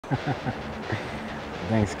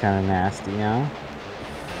Thing's kind of nasty, huh?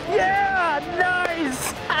 Yeah,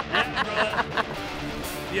 nice! Yeah, brother.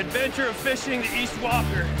 The adventure of fishing the East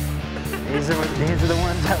Walker. These are the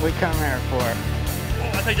ones that we come here for.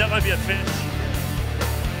 Oh, I think that might be a fish.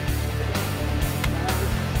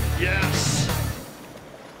 Yes.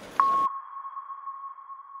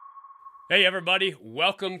 Hey everybody,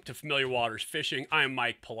 welcome to Familiar Waters Fishing. I am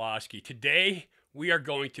Mike Pawlawski. Today we are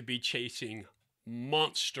going to be chasing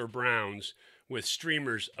monster browns with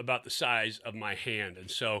streamers about the size of my hand. And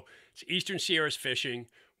so it's Eastern Sierras fishing.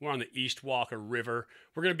 We're on the East Walker River.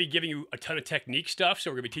 We're going to be giving you a ton of technique stuff. So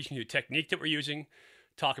we're going to be teaching you the technique that we're using,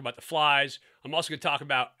 talk about the flies. I'm also going to talk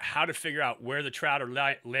about how to figure out where the trout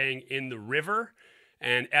are laying in the river.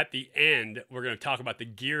 And at the end, we're going to talk about the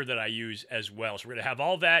gear that I use as well. So we're going to have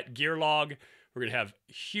all that gear log. We're going to have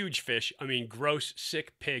huge fish, gross,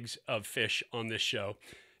 sick pigs of fish on this show.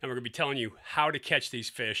 And we're going to be telling you how to catch these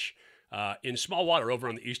fish in small water over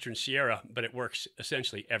on the Eastern Sierra, but it works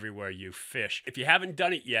essentially everywhere you fish. If you haven't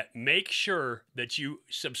done it yet, make sure that you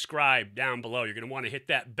subscribe down below. You're going to want to hit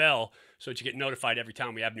that bell so that you get notified every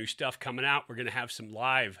time we have new stuff coming out. We're going to have some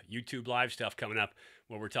live, YouTube live stuff coming up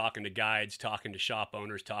where we're talking to guides, talking to shop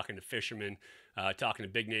owners, talking to fishermen, talking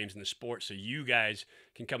to big names in the sport, so you guys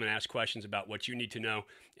can come and ask questions about what you need to know.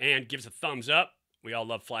 And give us a thumbs up. We all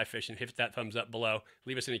love fly fishing. Hit that thumbs up below.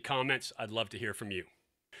 Leave us any comments. I'd love to hear from you.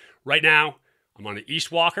 Right now, I'm on the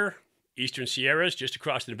East Walker, Eastern Sierras, just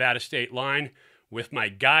across the Nevada state line, with my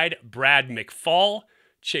guide, Brad McFall,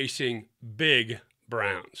 chasing big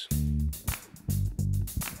browns.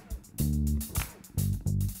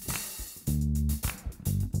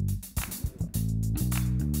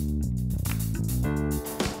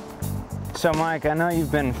 So Mike, I know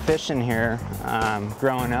you've been fishing here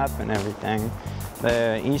growing up and everything.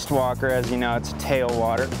 The East Walker, as you know, it's a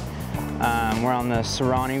tailwater. We're on the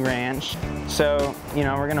Sceirine Ranch. So,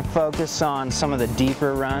 we're gonna focus on some of the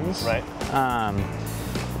deeper runs. Right.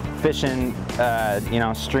 Fishing,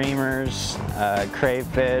 streamers,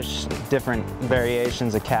 crayfish, different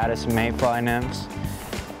variations of caddis and mayfly nymphs,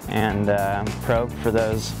 and probe for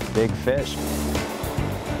those big fish.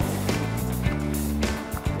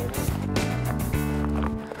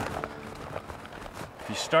 If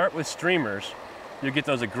you start with streamers, you'll get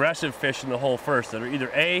those aggressive fish in the hole first that are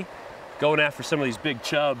either A, going after some of these big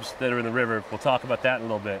chubs that are in the river, we'll talk about that in a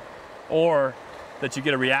little bit, or that you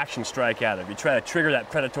get a reaction strike out of. You try to trigger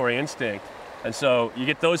that predatory instinct, and so you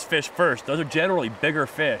get those fish first. Those are generally bigger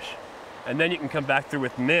fish, and then you can come back through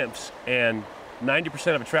with nymphs, and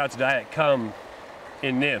 90% of a trout's diet come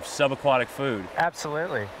in nymphs, subaquatic food.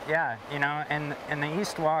 Absolutely, yeah. And the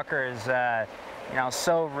East Walker is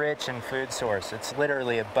so rich in food source. It's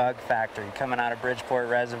literally a bug factory coming out of Bridgeport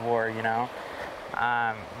Reservoir,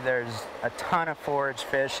 There's a ton of forage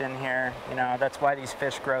fish in here. That's why these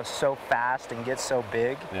fish grow so fast and get so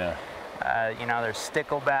big. Yeah. There's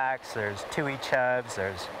sticklebacks, there's tui chubs,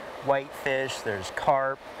 there's whitefish, there's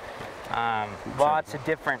carp. Lots of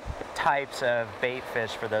different types of bait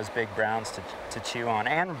fish for those big browns to chew on,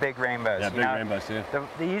 and big rainbows. Yeah, big rainbows too.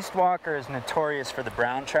 The East Walker is notorious for the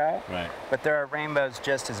brown trout, right? But there are rainbows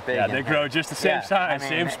just as big. Yeah, they grow just the same size,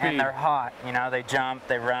 same speed. And they're hot. They jump,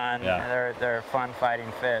 they run. Yeah. They're fun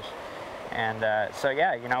fighting fish. And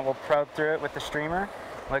we'll probe through it with the streamer,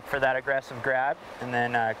 look for that aggressive grab, and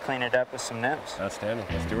then clean it up with some nymphs. Outstanding.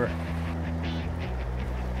 Let's do it.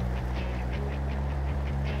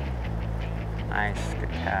 Nice, good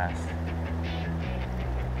cast.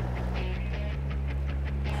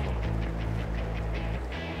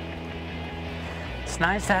 It's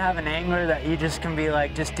nice to have an angler that you just can be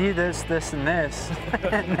like, just do this, this, and this,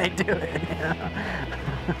 and they do it,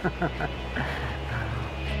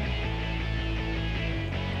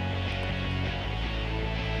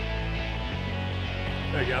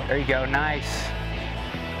 There you go. There you go, nice.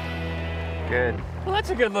 Good. Well, that's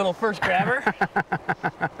a good little first grabber.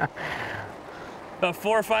 About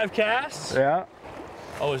 4 or 5 casts? Yeah.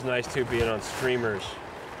 Always nice too being on streamers.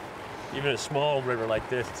 Even a small river like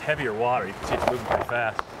this, it's heavier water. You can see it's moving pretty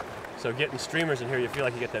fast. So getting streamers in here, you feel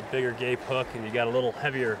like you get that bigger gape hook and you got a little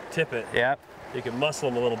heavier tippet. Yep. You can muscle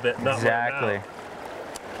them a little bit, not exactly.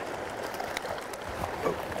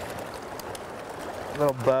 A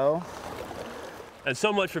little bow. And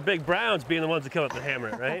so much for big browns being the ones that come up to hammer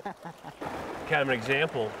it, right? Kind of an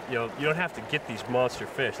example, you don't have to get these monster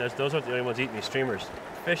fish. Those aren't the only ones eating these streamers.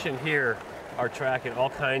 Fish in here are tracking all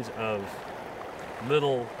kinds of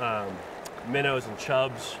little minnows and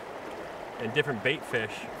chubs and different bait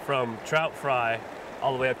fish, from trout fry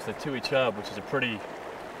all the way up to the tui chub, which is a pretty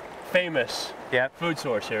famous food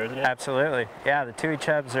source here, isn't it? Absolutely. Yeah, the tui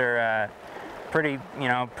chubs are pretty, you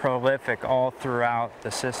know, prolific all throughout the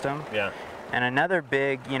system. Yeah. And another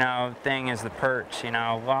big, you know, thing is the perch. You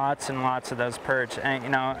know, lots and lots of those perch. And, you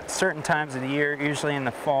know, certain times of the year, usually in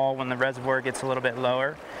the fall when the reservoir gets a little bit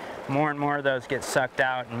lower, more and more of those get sucked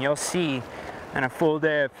out. And you'll see in a full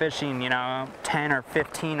day of fishing, you know, 10 or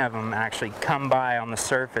 15 of them actually come by on the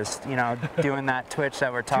surface, you know, doing that twitch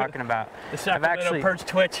that we're talking about. The Sacramento perch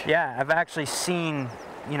twitch. Yeah, I've actually seen,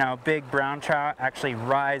 you know, big brown trout actually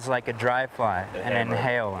rise like a dry fly and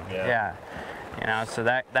inhale them. Yeah. You know, so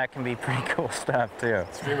that can be pretty cool stuff too.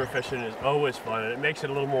 Streamer fishing is always fun, and it makes it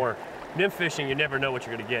a little more. Nymph fishing, you never know what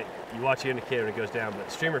you're going to get. You watch the indicator and it goes down, but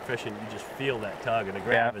streamer fishing, you just feel that tug, and the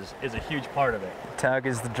grab is a huge part of it. Tug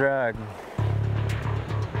is the drug.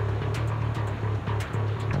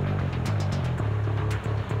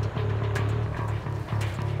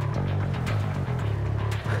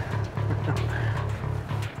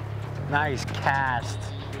 Nice cast.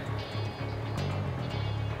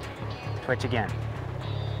 Twitch again.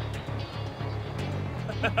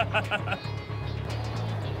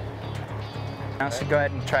 Now, so go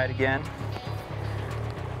ahead and try it again.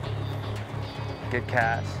 Good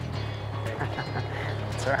cast.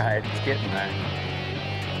 It's all right, it's getting there.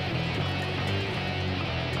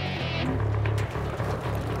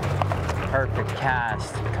 Perfect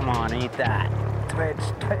cast. Come on, eat that. Twitch,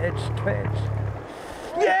 twitch, twitch.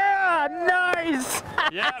 Yeah, nice!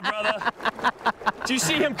 Yeah, brother. Did you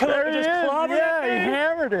see him come up and just clobber Yeah, he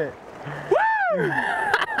hammered it. Woo!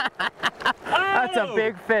 That's a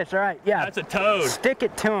big fish. All right, yeah. That's a toad. Stick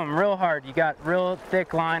it to him real hard. You got real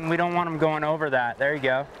thick line. We don't want him going over that. There you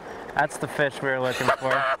go. That's the fish we were looking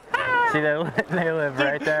for. See, they live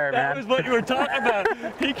right there, man. That was what you were talking about.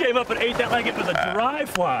 He came up and ate that like it was a dry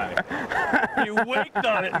fly. He waked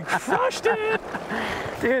on it and crushed it.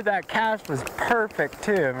 Dude, that cast was perfect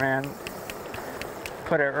too, man.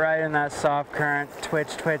 Put it right in that soft current.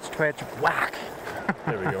 Twitch, twitch, twitch. Whack.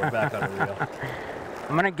 There we go. We're back on the reel.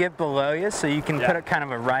 I'm gonna get below you so you can put a kind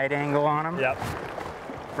of a right angle on him. Yep.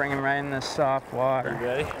 Bring him right in this soft water. You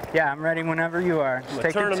ready? Yeah, I'm ready whenever you are. Just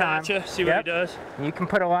take your time. Turn him at you, see what he does. You can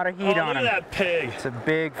put a lot of heat on him. Look at that pig. It's a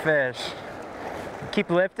big fish. Keep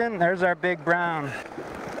lifting. There's our big brown.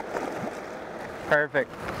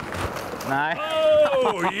 Perfect. Nice.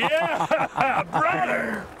 Oh, yeah,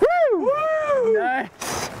 brother. Woo! Woo!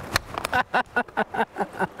 Nice.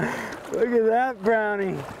 Look at that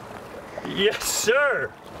brownie. Yes,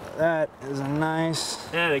 sir. That is a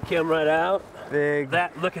nice. And it came right out. Big.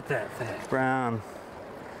 Look at that thing. Brown.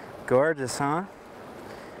 Gorgeous, huh?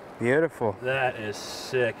 Beautiful. That is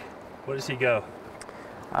sick. What does he go?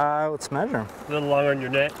 Let's measure him. A little longer on your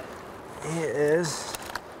net. He is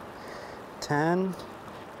 10,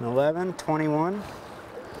 11, 21.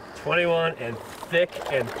 21 and thick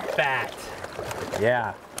and fat.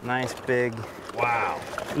 Yeah, nice big. Wow.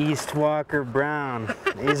 East Walker Brown.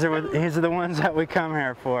 These are the ones that we come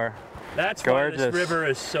here for. That's gorgeous. Why this river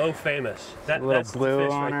is so famous. That's blue the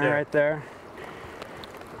fish on her right there.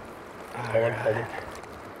 Hold on, hold on.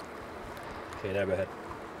 Okay, now go ahead.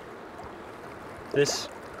 This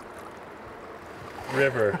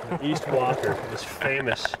river, the East Walker, is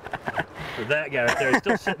famous for that guy right there. He's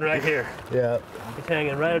still sitting right here. Yeah. He's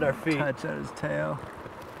hanging right at our feet. Touch at his tail.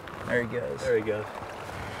 There he goes. There he goes.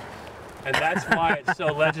 And that's why it's so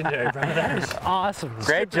legendary, bro. That is awesome.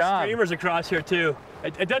 Great job. Streamers across here too.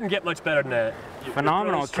 It doesn't get much better than that.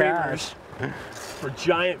 Phenomenal catch. For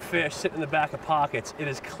giant fish sitting in the back of pockets. It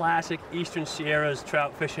is classic Eastern Sierras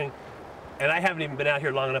trout fishing. And I haven't even been out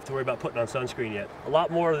here long enough to worry about putting on sunscreen yet. A lot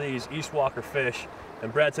more of these East Walker fish.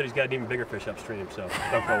 And Brad said he's got an even bigger fish upstream, so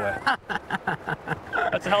don't go away.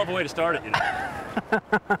 That's a hell of a way to start it, you know.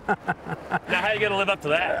 Now, how are you going to live up to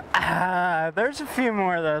that? There's a few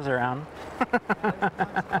more of those around.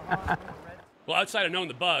 Well, outside of knowing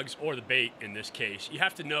the bugs, or the bait in this case, you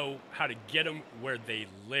have to know how to get them where they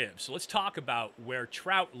live. So let's talk about where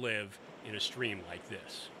trout live in a stream like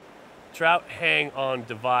this. Trout hang on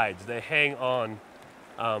divides. They hang on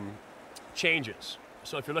changes.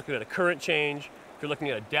 So if you're looking at a current change, if you're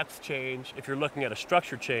looking at a depth change, if you're looking at a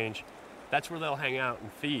structure change, that's where they'll hang out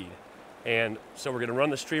and feed. And so we're going to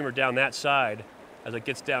run the streamer down that side. As it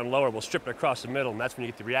gets down lower, we'll strip it across the middle, and that's when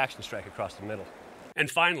you get the reaction strike across the middle.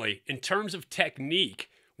 And finally, in terms of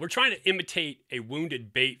technique, we're trying to imitate a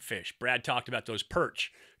wounded bait fish. Brad talked about those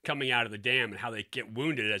perch coming out of the dam and how they get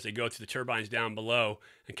wounded as they go through the turbines down below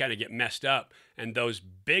and kind of get messed up. And those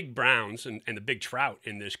big browns and the big trout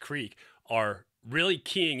in this creek are really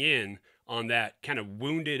keying in on that kind of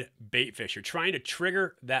wounded bait fish. You're trying to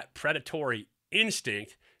trigger that predatory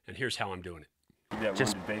instinct, and here's how I'm doing it. That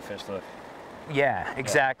wounded bait fish look. Yeah,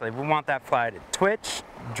 exactly. We want that fly to twitch,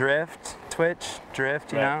 drift, twitch,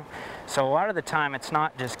 drift, you Right. know? So a lot of the time it's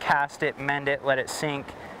not just cast it, mend it, let it sink,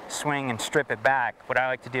 swing and strip it back. What I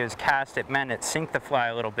like to do is cast it, mend it, sink the fly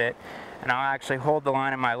a little bit, and I'll actually hold the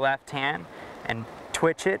line in my left hand and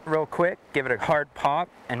twitch it real quick, give it a hard pop,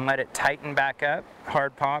 and let it tighten back up.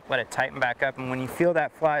 Hard pop, let it tighten back up, and when you feel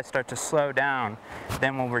that fly start to slow down,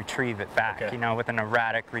 then we'll retrieve it back, Okay. you know, with an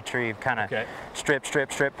erratic retrieve, kind of Okay. strip,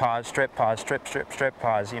 strip, strip, pause, strip, pause, strip, strip, strip,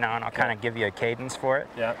 pause, you know, and I'll kind of give you a cadence for it.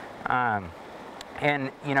 Yeah.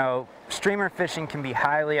 And, you know, streamer fishing can be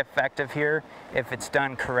highly effective here if it's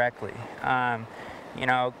done correctly. You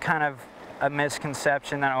know, kind of a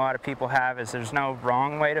misconception that a lot of people have is there's no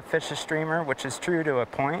wrong way to fish a streamer, which is true to a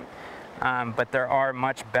point, but there are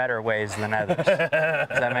much better ways than others. Does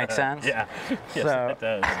that make sense? Yeah. Yes, So, it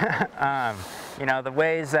does. you know, the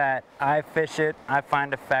ways that I fish it, I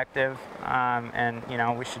find effective, and you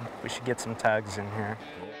know, we should get some tugs in here.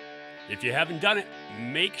 If you haven't done it,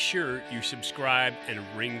 make sure you subscribe and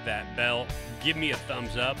ring that bell. Give me a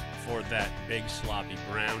thumbs up for that big sloppy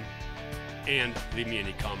brown, and leave me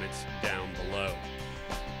any comments down below.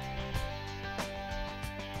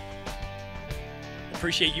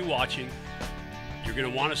 Appreciate you watching. You're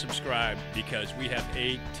going to want to subscribe because we have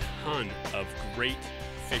a ton of great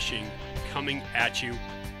fishing coming at you,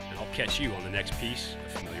 and I'll catch you on the next piece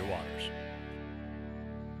of Familiar Waters.